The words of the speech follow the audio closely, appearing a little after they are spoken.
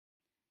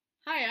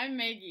Hi, I'm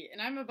Maggie, and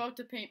I'm about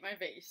to paint my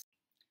vase.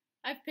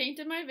 I've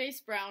painted my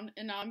vase brown,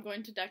 and now I'm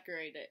going to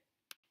decorate it.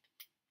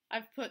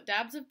 I've put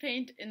dabs of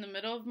paint in the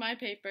middle of my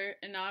paper,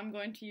 and now I'm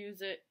going to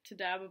use it to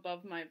dab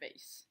above my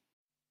vase.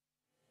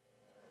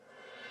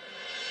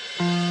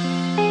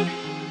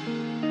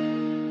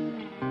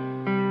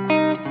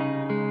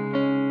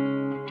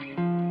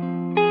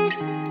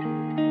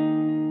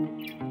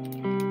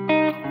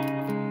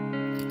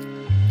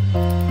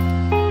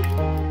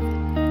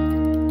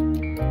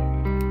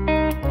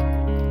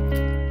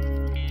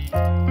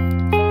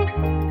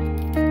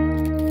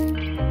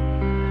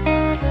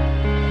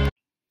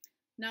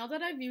 Now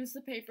that I've used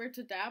the paper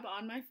to dab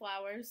on my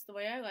flowers the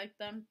way I like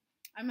them,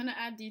 I'm going to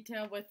add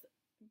detail with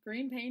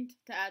green paint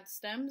to add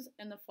stems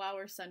and the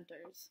flower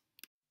centers.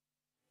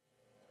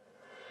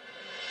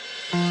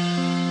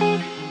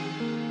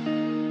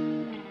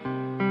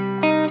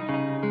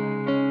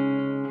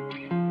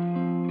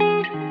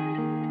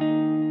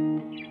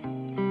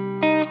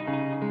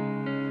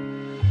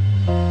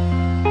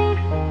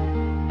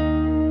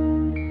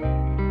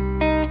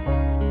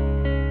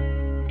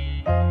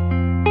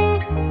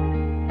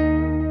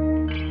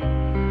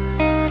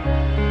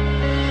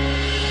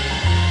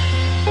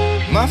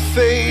 My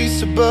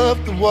face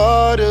above the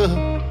water,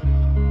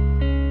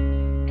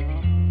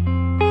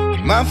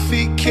 my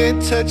feet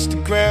can't touch the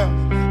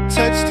ground,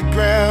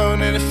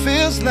 and it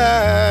feels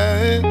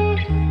like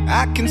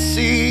I can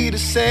see the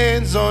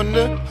sands on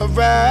the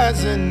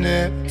horizon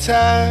every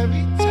time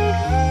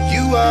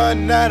you are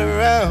not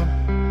around.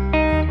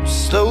 I'm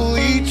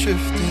slowly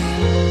drifting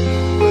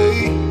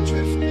away,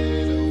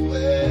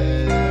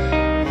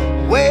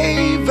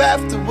 wave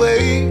after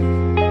wave,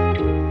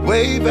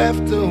 wave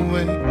after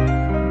wave.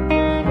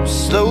 I'm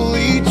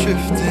slowly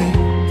drifting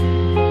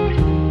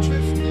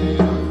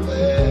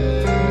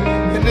away,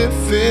 and it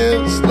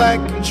feels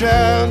like I'm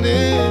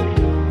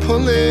drowning,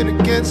 pulling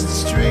against the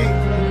stream,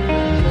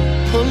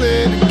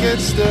 pulling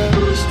against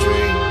the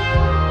stream.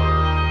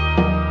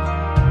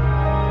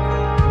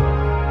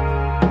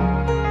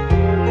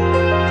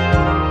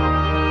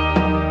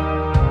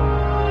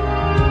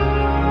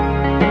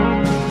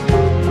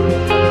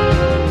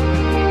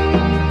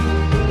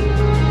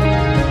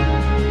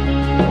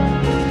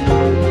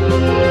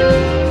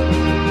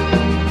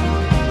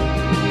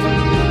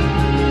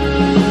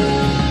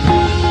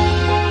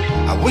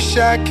 Wish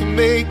I could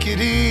make it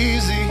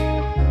easy.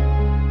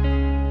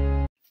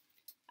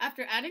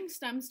 After adding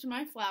stems to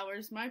my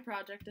flowers, my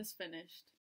project is finished.